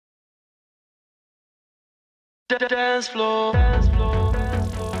dance floor.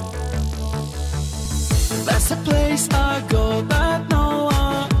 That's the place I go that no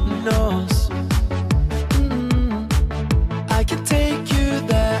one knows. I can take you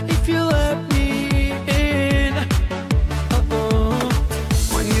there if you let me in.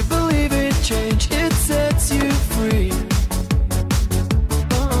 When you believe in change, it sets you free.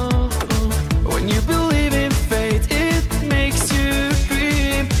 When you believe in fate, it makes you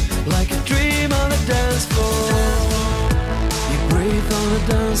dream like a dream on the dance floor. You breathe on the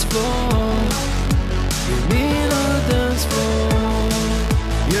dance floor. You mean on the dance floor.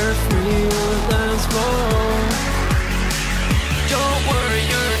 You're free on the dance floor. Don't worry,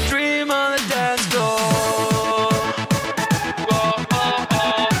 you're a dream on the dance floor.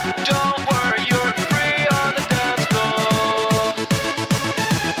 Don't worry, you're free on the dance floor.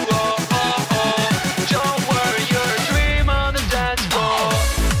 Don't worry, you're a dream on the dance floor.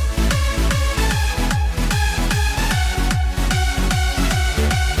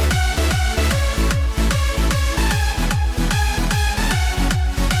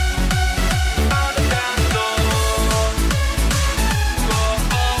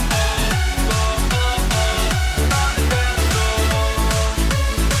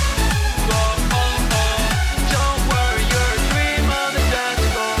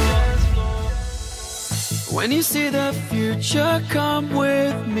 When you see the future, come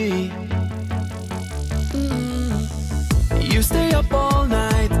with me. You stay up all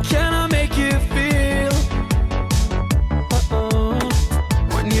night, can I